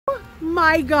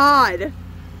my God.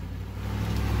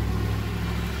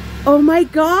 Oh my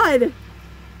God.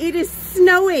 It is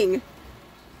snowing.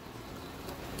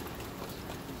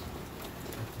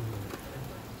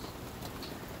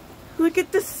 Look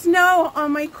at the snow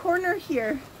on my corner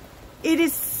here. It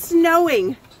is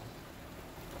snowing.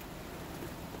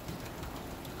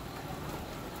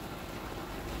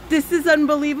 This is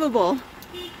unbelievable.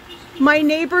 My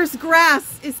neighbor's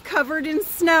grass is covered in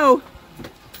snow.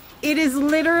 It is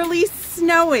literally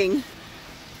snowing.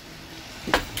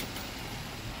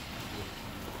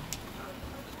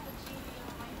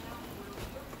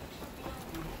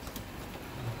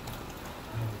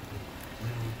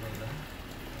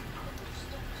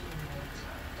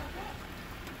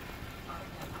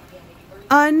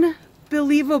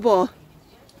 Unbelievable.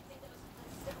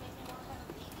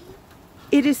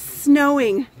 It is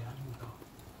snowing.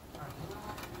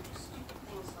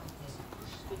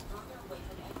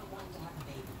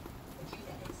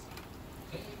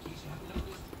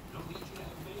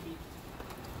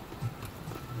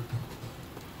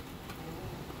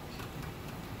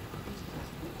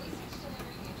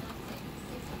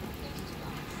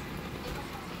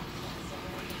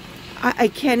 I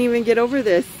can't even get over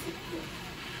this.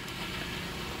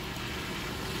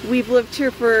 We've lived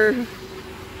here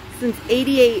since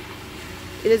 '88.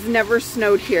 It has never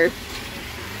snowed here.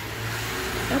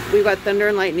 Oh, we got thunder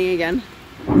and lightning again.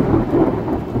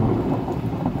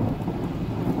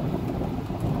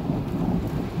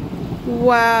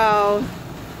 Wow.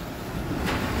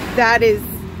 That is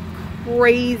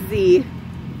crazy.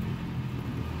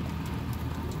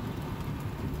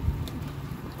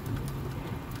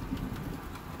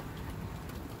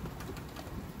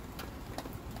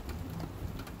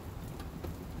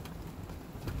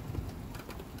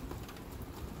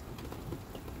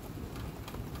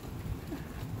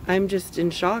 I'm just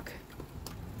in shock.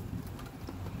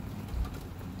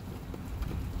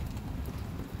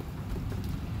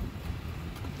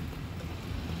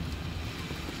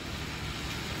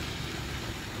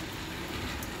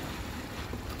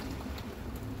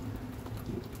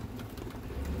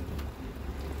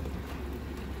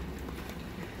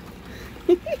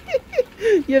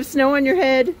 You have snow on your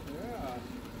head?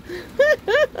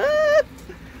 Yeah.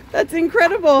 That's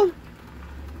incredible.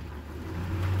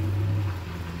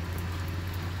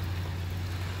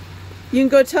 You can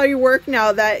go tell your work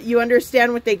now that you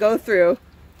understand what they go through.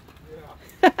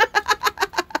 Yeah.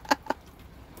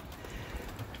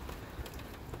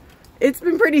 It's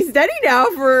been pretty steady now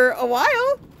for a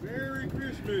while. Merry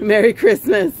Christmas. Merry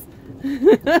Christmas. I'm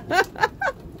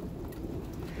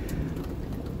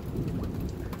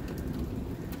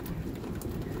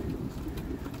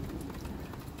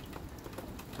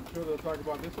sure they'll talk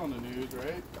about this on the news,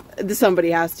 right?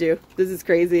 Somebody has to. This is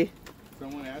crazy.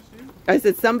 Someone asked you? I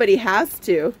said somebody has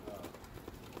to.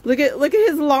 Look at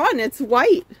his lawn. It's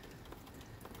white.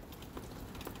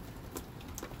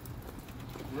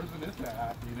 Where's Vanessa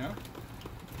at, you know?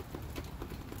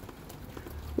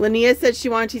 Linnea said she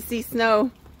wanted to see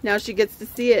snow. Now she gets to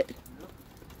see it.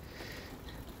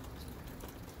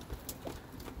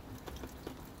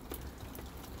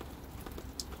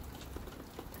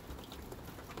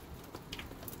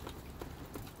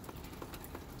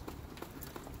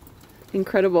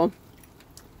 Incredible.